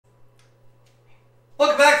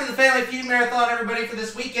Welcome back to the Family Feud Marathon, everybody, for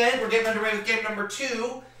this weekend. We're getting underway with game number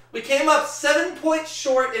 2. We came up 7 points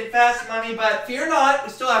short in fast money, but fear not,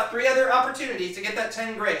 we still have 3 other opportunities to get that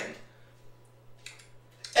 10 grand.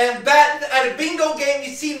 And batting at a bingo game,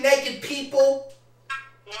 you see naked people.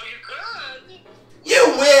 Well, you could.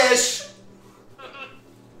 You wish.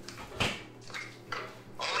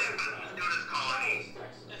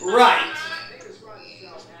 Right.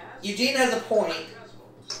 Eugene has a point.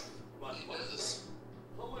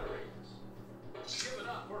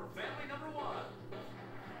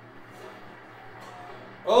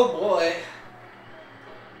 Oh boy. I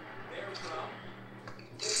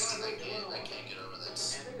can't get over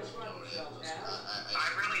this. I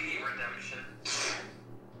really need redemption.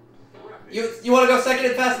 You want to go second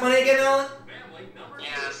in fast money again, Alan?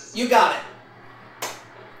 Yes. You got it.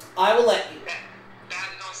 I will let you. That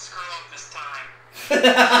don't screw up this time.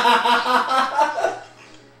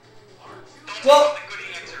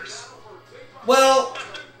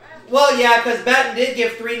 Well, yeah, because Batten did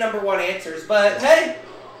give 3 number 1 answers, but hey.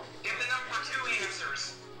 Give the number 2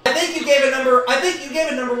 answers. I think you gave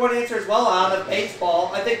a number 1 answer as well out of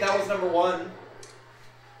baseball. I think that was number 1.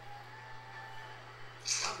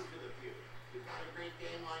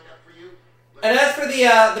 And as for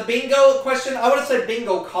the bingo question, I would have said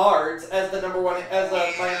bingo cards as the number 1 as my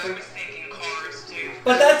answer. I was thinking cards too.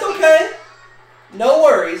 But that's okay. No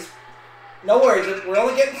worries. No worries. We're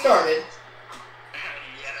only getting started.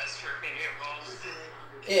 Yeah, that's true.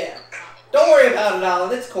 Yeah. Don't worry about it,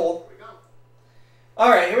 Alan. It's cool.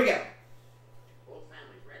 Alright, here we go.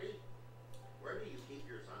 Where do you keep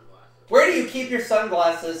your sunglasses? Where do you keep your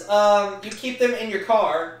sunglasses? You keep them in your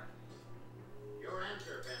car. Your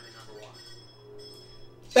answer, family number 1.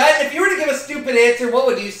 Batten, if you were to give a stupid answer, what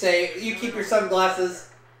would you say? You keep your sunglasses.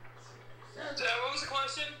 What was the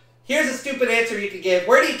question? Here's a stupid answer you could give.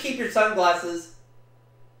 Where do you keep your sunglasses?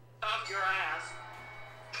 Up your ass.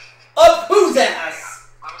 Up whose ass?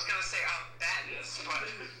 I was gonna say up Batten's, but...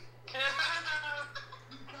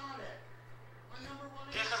 You got it. Our number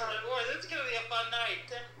 1 yeah, boy, this is gonna be a fun night.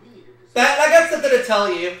 Batten, I got something to tell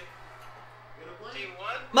you. Do you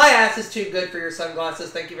what? My ass is too good for your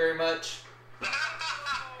sunglasses, thank you very much.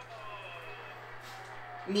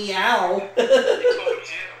 Meow. I told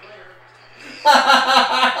you.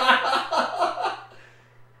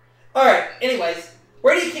 Alright, anyways.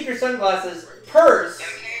 Where do you keep your sunglasses? Purse. In a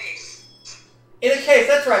case. In a case,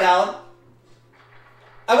 that's right, Alan.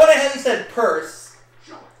 I went ahead and said purse.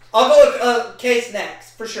 I'll go with case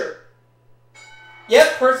next, for sure.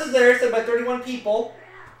 Yep, purse is there, said by 31 people.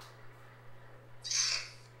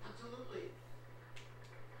 Absolutely.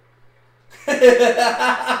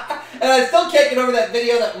 And I still can't get over that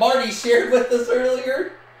video that Marty shared with us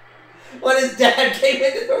earlier. When his dad came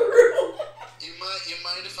into the room. You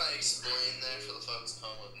mind if I explain that for the folks at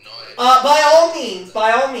home with no idea? By all means,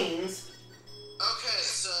 by all means. Okay,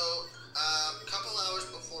 so a couple hours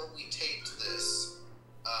before we taped this,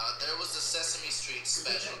 there was a Sesame Street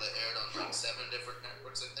special that aired on like 7 different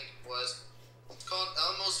networks, I think it was. It's called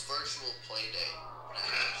Elmo's Virtual Playdate. And I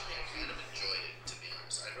kind of enjoyed it, to be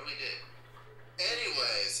honest. I really did.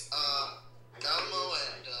 Anyways, Elmo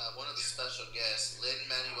and one of the special guests,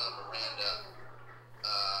 Lin-Manuel Miranda,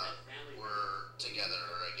 were together,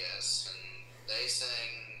 I guess, and they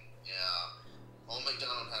sang, yeah, Old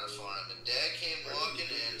MacDonald Had a Farm, and Dad came walking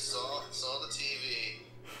in, saw the TV,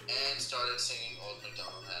 and started singing Old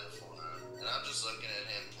MacDonald Had a Farm, and I'm just looking at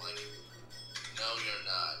him like, no, you're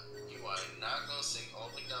not. You are not going to sing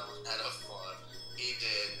Old MacDonald Had a Farm. He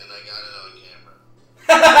did, and I got it on camera.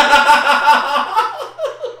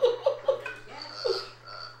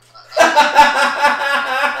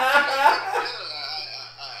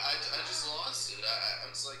 I just lost it. I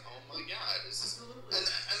was like, oh my god, this is...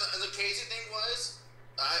 And the crazy thing was,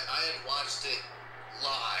 I had watched it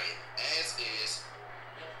live, as is.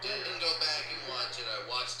 Didn't go back and watch it. I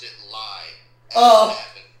watched it live. As it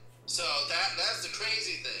happened. So that's the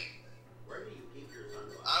crazy thing. Where do you keep your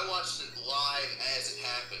sunglasses? I watched it live as it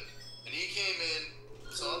happened. And he came in,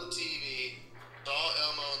 saw the TV, saw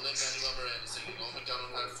Elmo and Lin-Manuel Miranda singing Old MacDonald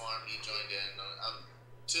Had a Farm. He joined in.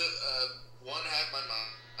 One half my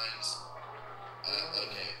mind's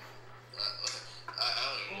okay. I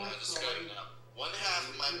don't even know how to describe it now. One half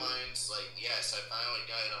of my mind's like, yes, I finally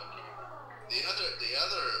got it on camera. The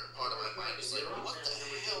other part of my mind is like, what the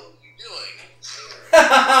hell are you doing?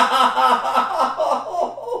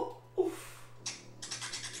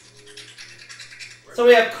 So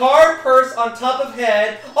we have car, purse, on top of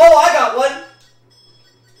head. Oh, I got one.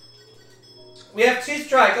 We have 2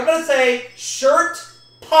 strikes. I'm going to say shirt,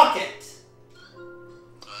 pocket.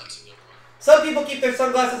 Oh, that's a good one. Some people keep their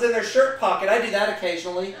sunglasses in their shirt pocket. I do that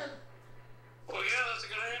occasionally. Well, yeah, that's a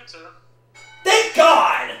good answer. Thank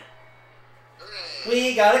God! Hooray.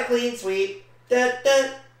 We got a clean sweep. Da,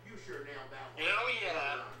 da. You sure nailed that one. Oh,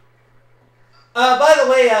 yeah. By the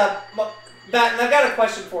way, Batten, I got a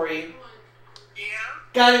question for you. Yeah?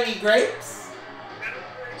 Got any grapes? That was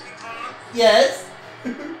Breezy, Tom. Yes. Ah.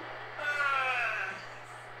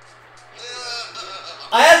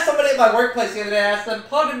 I asked somebody at my workplace the other day, I asked them,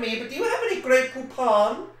 pardon me, but do you have any grape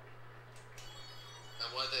poupon? And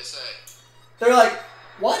what'd they say? They're like,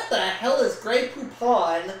 what the hell is grape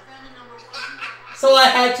poupon? So I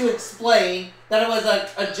had to explain that it was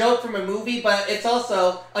a joke from a movie, but it's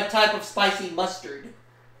also a type of spicy mustard.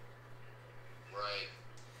 Right.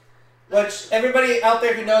 Which, everybody out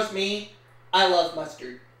there who knows me, I love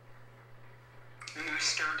mustard.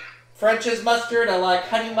 Mustard. French's mustard, I like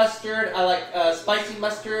honey mustard, I like spicy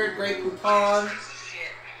mustard, grape poupon. That's the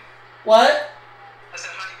shit. What? I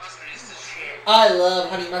said honey mustard is the shit. I love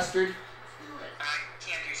honey mustard. I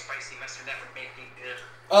can't do spicy mustard. That would make me good.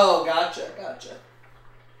 Oh, gotcha, gotcha.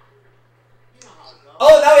 You know how it goes.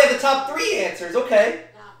 Oh, now we have the top 3 answers, okay.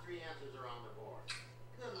 Top 3 answers are on the board.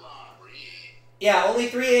 Good luck. 3. Yeah, only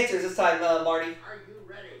 3 answers this time, Marty. Are you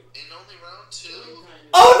ready? In only round 2?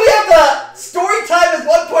 Oh, we have the story time is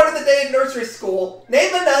one part of the day in nursery school.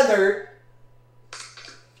 Name another.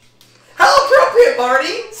 How appropriate,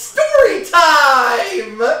 Marty! Story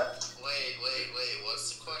time! Wait,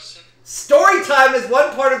 what's the question? Story time is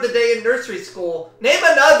one part of the day in nursery school. Name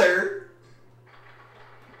another.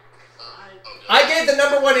 Okay. I gave the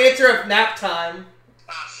number 1 answer of nap time.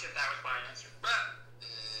 Ah, shit, that was my answer.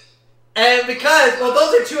 And because, well,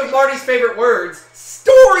 those are 2 of Marty's favorite words.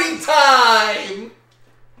 Story time!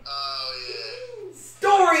 Oh, yeah.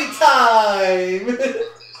 Story time! But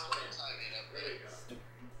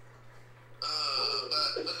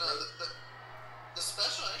no, the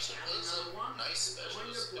special actually was a nice special. It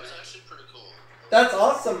was actually pretty cool. That's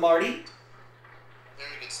awesome, Marty.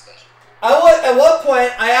 Very good special. At one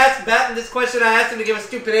point, I asked Batten this question. I asked him to give a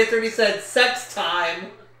stupid answer, and he said, sex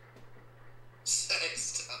time.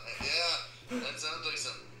 Sex time, yeah. That sounds like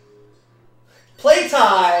some...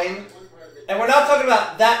 Playtime. And we're not talking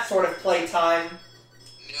about that sort of playtime.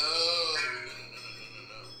 No.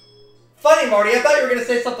 Funny, Marty. I thought you were going to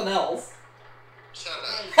say something else. Shut up.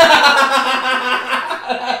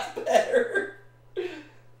 That's better.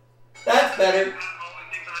 That's better. I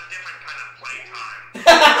think on a different kind of playtime.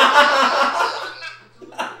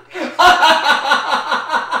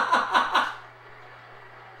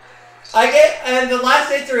 And the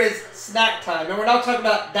last answer is snack time. And we're not talking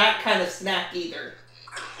about that kind of snack either.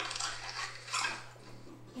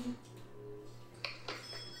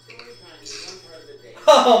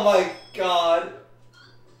 Oh my god.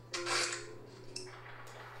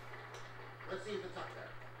 Let's see if it's up there.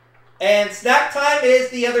 And snack time is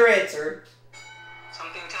the other answer.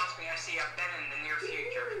 Something tells me I see a Ben in the near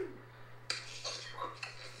future.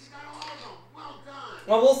 You got all of them. Well done.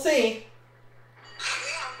 Well, we'll see. You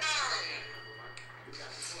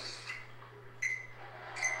got the point.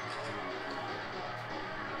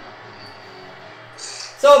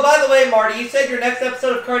 So, by the way, Marty, you said your next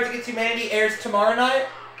episode of Cards Against Humanity airs tomorrow night?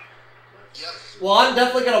 Yep. Well, I'm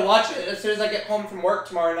definitely going to watch it as soon as I get home from work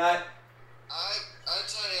tomorrow night. I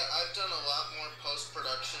tell you, I've done a lot more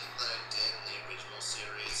post-production than I did in the original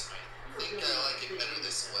series. I think I like it better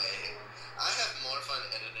this way. I have more fun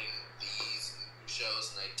editing these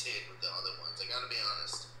shows than I did with the other ones. I gotta be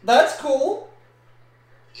honest. That's cool.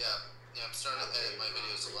 Yeah, I'm starting to edit my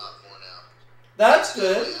videos a lot more now. That's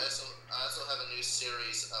good. I also have a new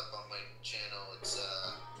series up on my channel. It's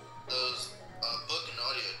those book and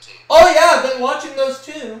audio tape. Oh, yeah, I've been watching those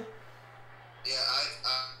too. Yeah, I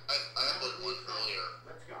uploaded one earlier.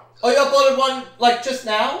 Let's go. Oh, you uploaded one, like, just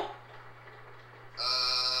now?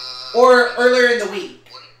 Or Or earlier in the week?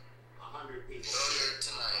 100 people. earlier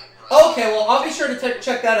tonight. Right? Okay, well, I'll be sure to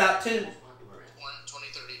check that out too. 20, 30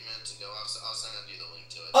 minutes ago. I'll send you the link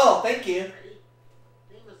to it. Oh, thank you. Ready?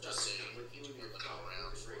 Name a Just so subject you with you and can your look spouse around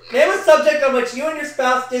for disagree. it. Name a subject on which you and your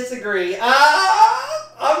spouse disagree. Your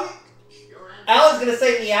answer. Alan's gonna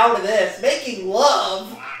say me out of this. Making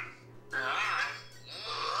love.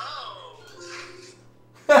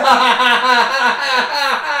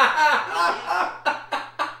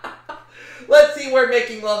 Let's see where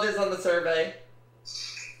making love is on the survey.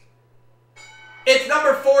 It's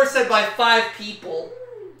number 4, said by 5 people.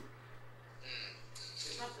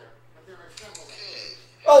 It's up there, but there are several. Okay.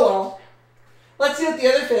 Oh well. Let's see what the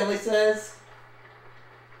other family says.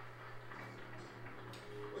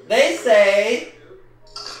 They say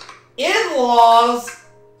in-laws.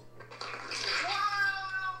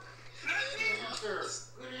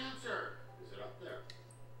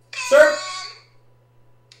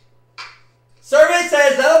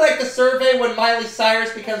 Miley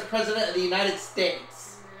Cyrus becomes president of the United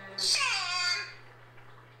States?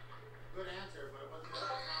 Good answer, but it wasn't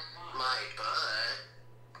top My butt.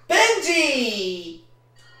 Benji!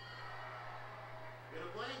 Gonna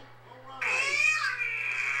play? Alright.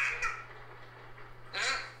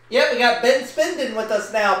 Yep, we got Ben Spindon with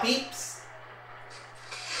us now, peeps.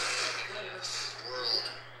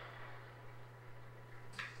 World.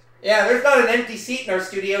 Yeah, there's not an empty seat in our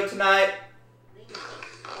studio tonight. We're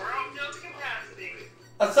all filled to capacity.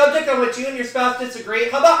 A subject on which you and your spouse disagree.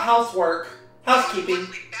 How about housework? Housekeeping.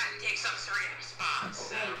 Unfortunately, Batten takes up three of the spots,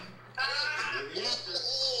 so... Oh.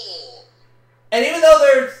 And even though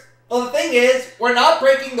there's... Well, the thing is, we're not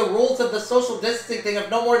breaking the rules of the social distancing thing of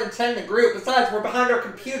no more than 10 in a group. Besides, we're behind our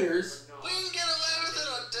computers. We can get away with it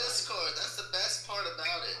on Discord. That's the best part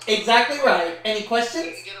about it. Exactly right. Any We questions?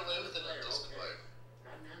 can get away with it on Discord.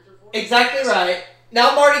 Got an answer for it? Exactly right.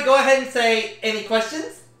 Now, Marty, go ahead and say, any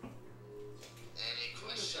questions? Any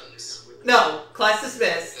questions? No. Class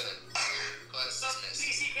dismissed. Good. Class So, dismissed.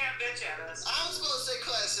 PC can't bitch at us. I was supposed to say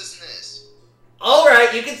class dismissed.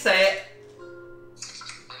 Alright, you can say it.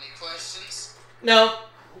 Any questions? No. I hope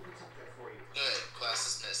it's up there for you. Good.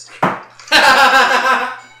 Class dismissed.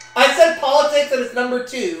 I said politics and it's number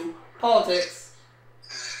 2. Politics.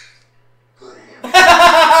 Good answer.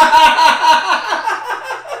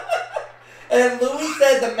 And Louis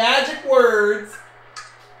said the magic words.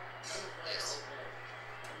 Yes.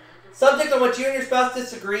 Subject on which you and your spouse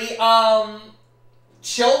disagree. Children? That's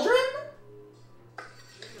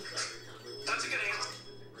a good answer.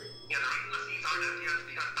 Yeah, the reason the seats aren't empty is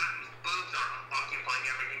because Batten's boobs are occupying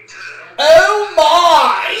everything, too. Oh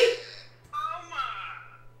my! Oh, my.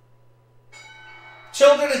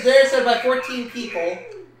 Children is there, said by 14 people. Yeah,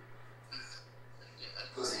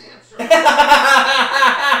 Good answer.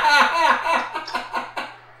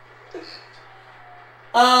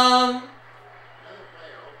 um, Another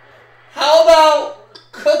player, okay. how about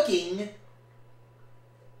cooking?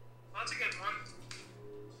 That's a good one.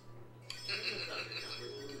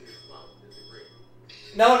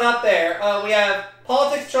 No, not there. We have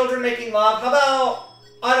politics, children making love. How about,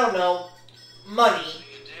 I don't know, money?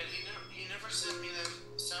 you did. He never sent me that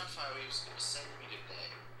sound file he was going to send me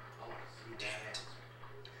today. I want to see that.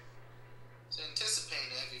 So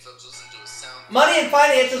anticipating if you folks listen to a sound Money and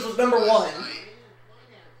finances was number 1. But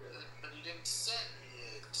you didn't send me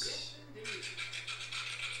it. Yes, indeed.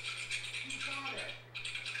 You got it.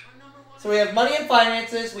 Our number one. So we have money and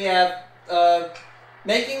finances, we have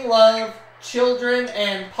making love, children,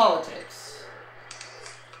 and politics.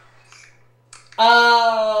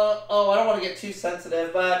 Oh, I don't want to get too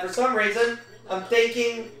sensitive, but for some reason, I'm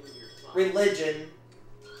thinking religion.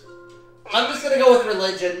 I'm just going to go with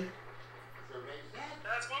religion.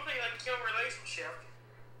 That's one thing that can kill a relationship.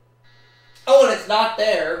 Oh, and it's not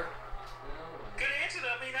there. Good answer,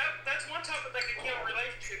 though. I mean, that's one topic that can kill a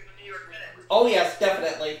relationship in the New York Minute. Oh, yes,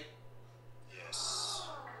 definitely. Yes.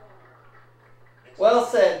 Well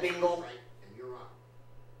said, Bingle. Right, and you're up.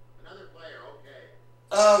 Another player, okay.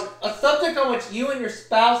 A subject on which you and your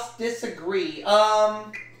spouse disagree. Name a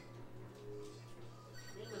subject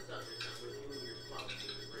on which you and your spouse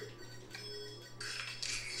disagree.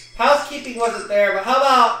 Housekeeping wasn't there, but how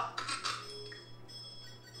about...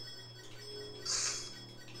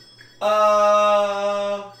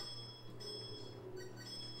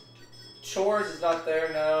 Chores is not there,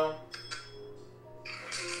 no.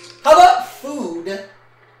 How about food? Alright.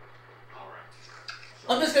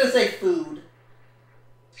 I'm just gonna say food.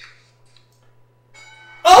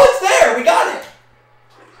 Oh, it's there! We got it!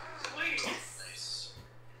 Please. Nice.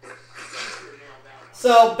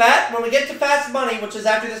 So, when we get to Fast Money, which is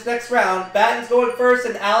after this next round, Batten's going first,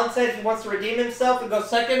 and Alan said he wants to redeem himself and go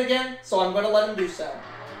second again, so I'm gonna let him do so.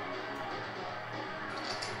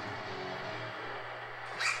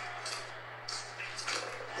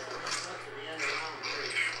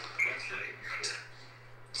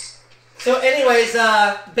 So anyways,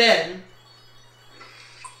 Ben,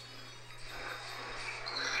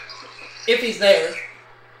 if he's there.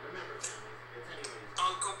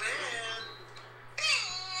 Uncle Ben.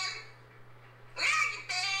 Where are you,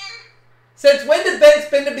 Ben? Since when did Ben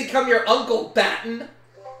Spindon become your Uncle Batten?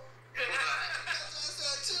 That's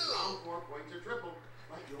that too. Round 4 points are tripled.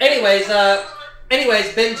 Anyways, Benji.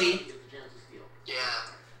 Gets a chance to steal. Yeah.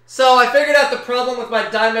 So I figured out the problem with my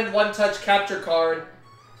Diamond One-Touch capture card.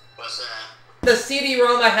 What's that? The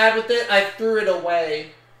CD-ROM I had with it, I threw it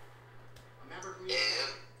away. A member for you. Yeah.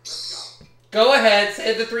 Let's go. Go ahead,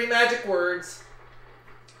 say the 3 magic words.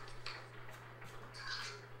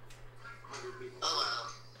 100 people.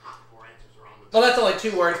 Oh Top 4 answers are on the Well, that's only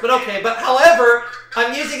 2 words, but okay. But however,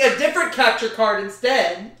 I'm using a different capture card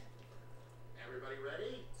instead.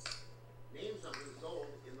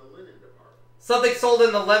 Something sold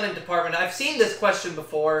in the linen department. I've seen this question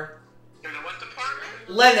before. In the what department?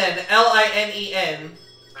 Linen, L-I-N-E-N.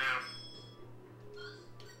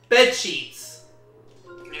 Bed sheets.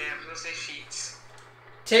 Yeah, I was gonna say sheets.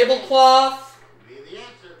 Tablecloth. Be the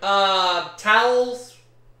answer. Towels.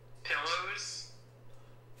 Pillows.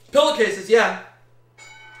 Pillowcases, yeah.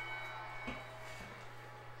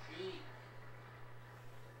 Sheet.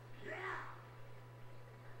 Yeah.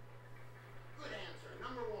 Good answer.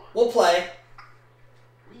 Number 1. We'll play.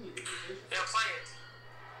 We need a decision. Yeah, play it.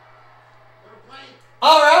 Wanna play?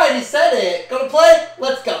 Alright, he said it. Gonna play?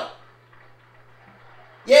 Let's go.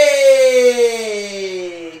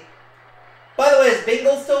 Yay! By the way, is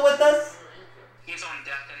Bingle still with us? He's on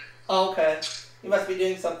deafen. Oh, okay. He must be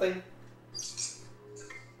doing something.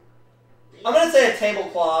 I'm gonna say a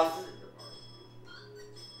tablecloth. I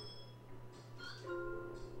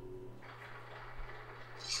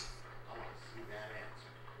want to see that answer.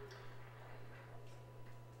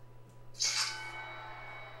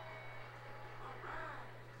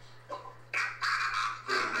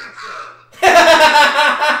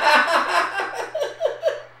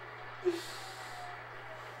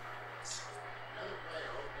 Another player,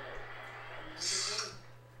 okay.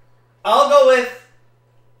 I'll go with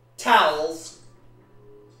towels.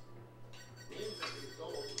 Name something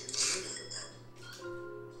sold in the linen department.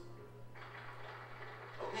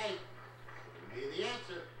 Okay. Give me the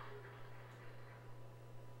answer.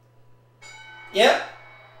 Yep.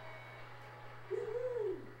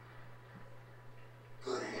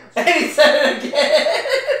 Good answer. And he said it again. There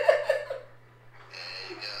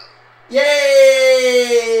you go.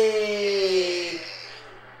 Yay!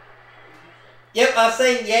 Yep, I was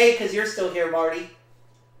saying yay because you're still here, Marty.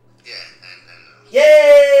 Yeah, I know.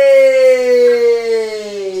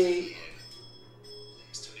 Yay!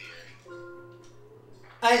 Still here.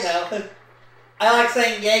 I know. I like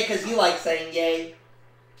saying yay because you like saying yay.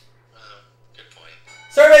 Good point.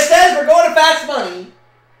 Survey says we're going to Fast Money.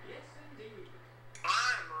 Yes, indeed. I'm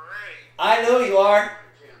ready. I know you are. Chance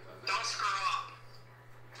on that. Don't screw up.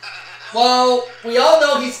 Well, we all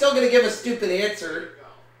know he's still going to give a stupid Here answer. we go.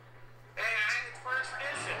 Hey, it's for a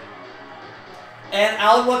tradition. And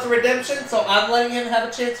Alan wants a redemption, so I'm letting him have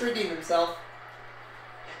a chance to redeem himself.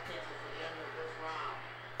 That takes us to the end of this round.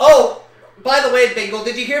 Oh, by the way, Bingle,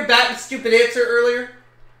 did you hear Batman's stupid answer earlier?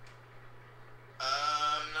 No.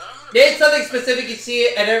 Name something specific you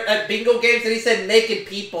see at bingo games, and he said naked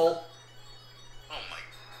people, Oh my.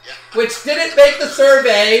 Yeah. which didn't make the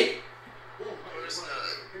survey. Where's the?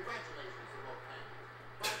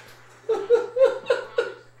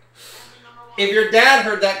 If your dad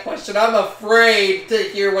heard that question, I'm afraid to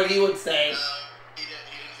hear what he would say. He didn't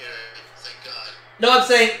hear it. Thank God. No, I'm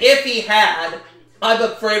saying if he had, I'm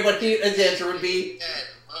afraid what his answer would be. Dad,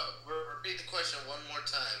 repeat the question one more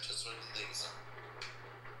time, just so we can think of something.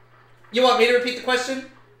 You want me to repeat the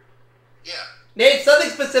question? Yeah. Name something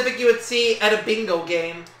specific you would see at a bingo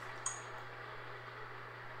game.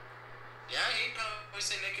 Yeah, he'd probably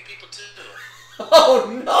say naked people too. Oh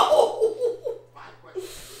no!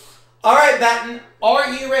 Alright, Batten, are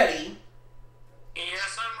you ready?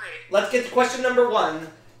 Yes, I'm ready. Let's get to question number 1.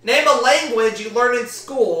 Name a language you learn in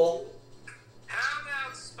school. How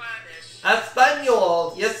about Spanish?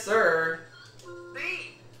 Espanol, yes sir. B.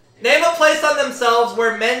 Name a place on themselves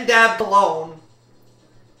where men dabbed alone.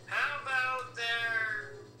 How about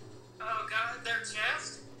their... Oh, God, their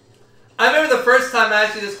chest? I remember the first time I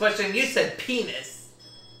asked you this question, you said penis.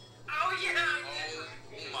 Oh, yeah, Oh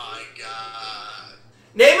my God.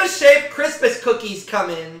 Name a shape Christmas cookies come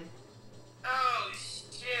in. Oh,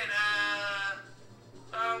 shit,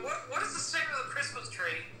 what is the shape of the Christmas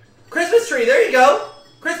tree? Christmas tree, there you go.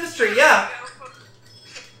 Christmas tree, yeah.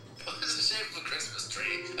 What is the shape of a Christmas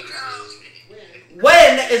tree? A Christmas tree.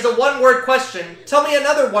 When is a one-word question. Tell me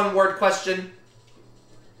another one-word question.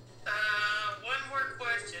 One-word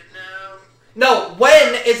question, No,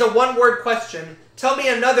 when is a one-word question. Tell me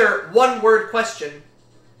another one-word question.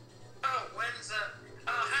 Oh, when's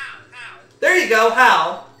how? There you go,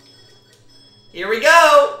 how? Here we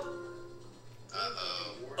go.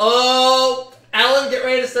 Uh-oh. Oh, Alan, get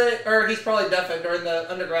ready to say, or he's probably deafened or in the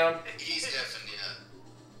underground. He's deafened,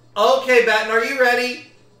 yeah. Okay, Batten, are you ready?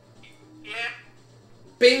 Yeah.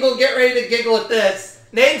 Bingle, get ready to giggle at this.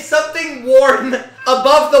 Name something worn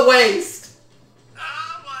above the waist.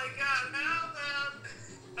 Oh my God!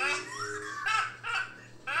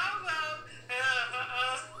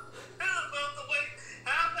 How about the way?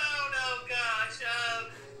 How about oh gosh?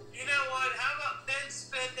 You know what? How about Ben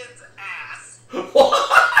Spenden's ass? What?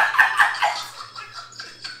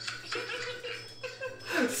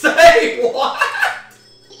 Say what?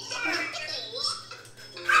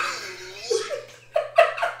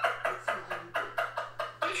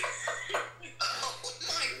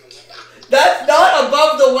 That's not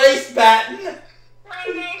above the waist, Batten. I'm gonna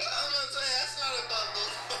say that's not above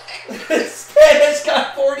the waist. Spanish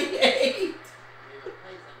got 48.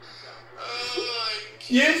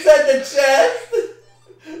 You said the chest.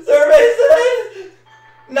 Survey said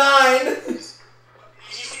 9. Yes.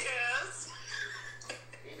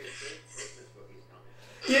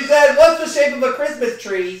 You said, what's the shape of a Christmas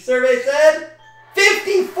tree? Survey said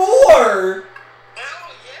 54. Hell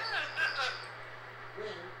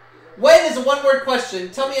yeah. When is a one-word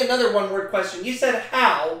question? Tell me another one-word question. You said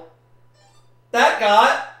how. That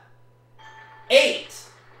got 8.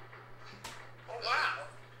 Oh, wow.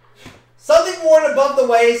 Something worn above the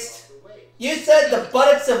waist. You said the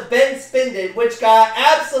buttocks of Ben Spinded, which got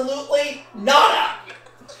absolutely nada.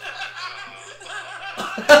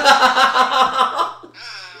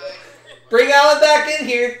 Bring Alan back in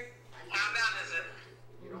here. How bad is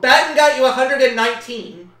it? Batten got you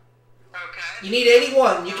 119. Okay. You need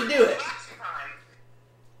 81. You can do it. Last time.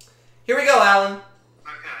 Here we go, Alan.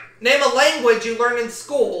 Okay. Name a language you learned in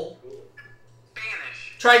school.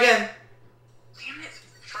 Spanish. Try again. Damn it.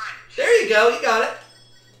 French. There you go. You got it.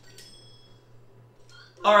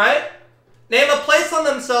 All right. Name a place on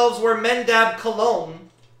themselves where men dab cologne.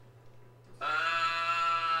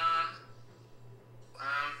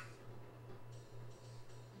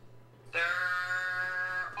 Their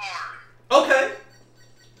arm. Okay.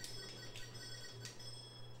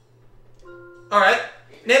 All right.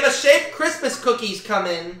 Name a shape Christmas cookies come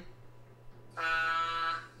in.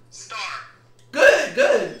 Star. Good,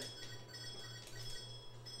 good.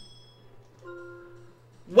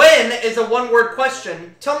 When is a one-word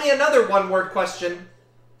question? Tell me another one-word question.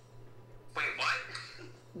 Wait, what?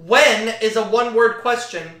 When is a one-word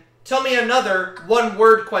question? Tell me another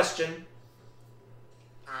one-word question.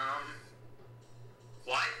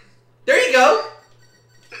 What? There you go.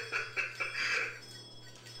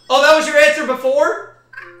 Oh, that was your answer before?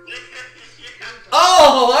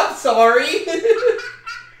 Oh, I'm sorry.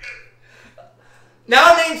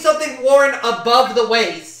 Now name something worn above the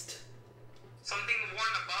waist. Something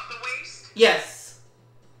worn above the waist? Yes.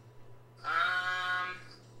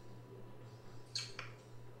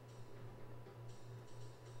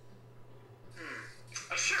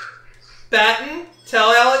 A shirt. Batten,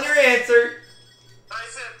 tell Alan your answer. I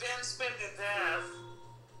said Ben Spinded death.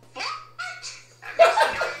 What?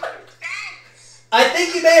 I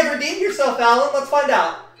think you may have redeemed yourself, Alan. Let's find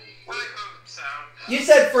out. I hope so. You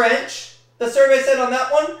said French. The survey said on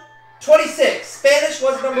that one, 26. Spanish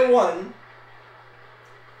was number 1.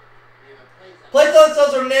 Place on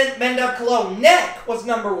themselves or men dab cologne. Neck was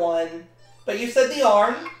number 1. But you said the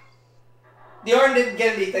arm. The arm didn't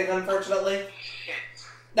get anything, unfortunately.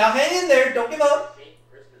 Now hang in there. Don't give up.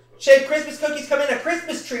 Shaped Christmas cookies come in. A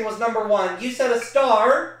Christmas tree was number 1. You said a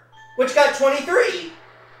star, which got 23. Okay.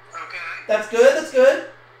 That's good. That's good.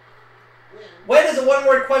 When is a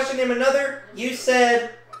one-word question? Name another. You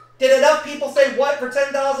said, did enough people say what for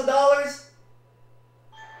 $10,000?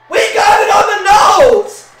 We got it on the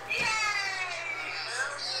nose!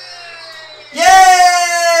 Yay!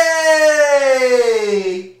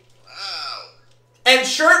 Wow. And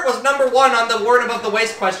shirt was number 1 on the word above the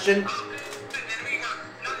waist question.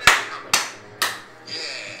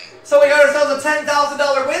 So we got ourselves a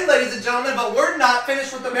 $10,000 win, ladies and gentlemen, but we're not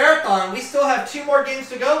finished with the marathon. We still have 2 more games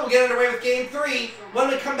to go. We'll get underway with game 3 when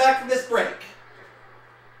we come back from this break.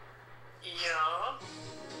 Yeah.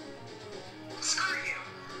 Screw you.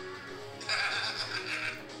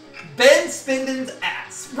 Ben Spinden's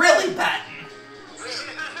ass. Really bad.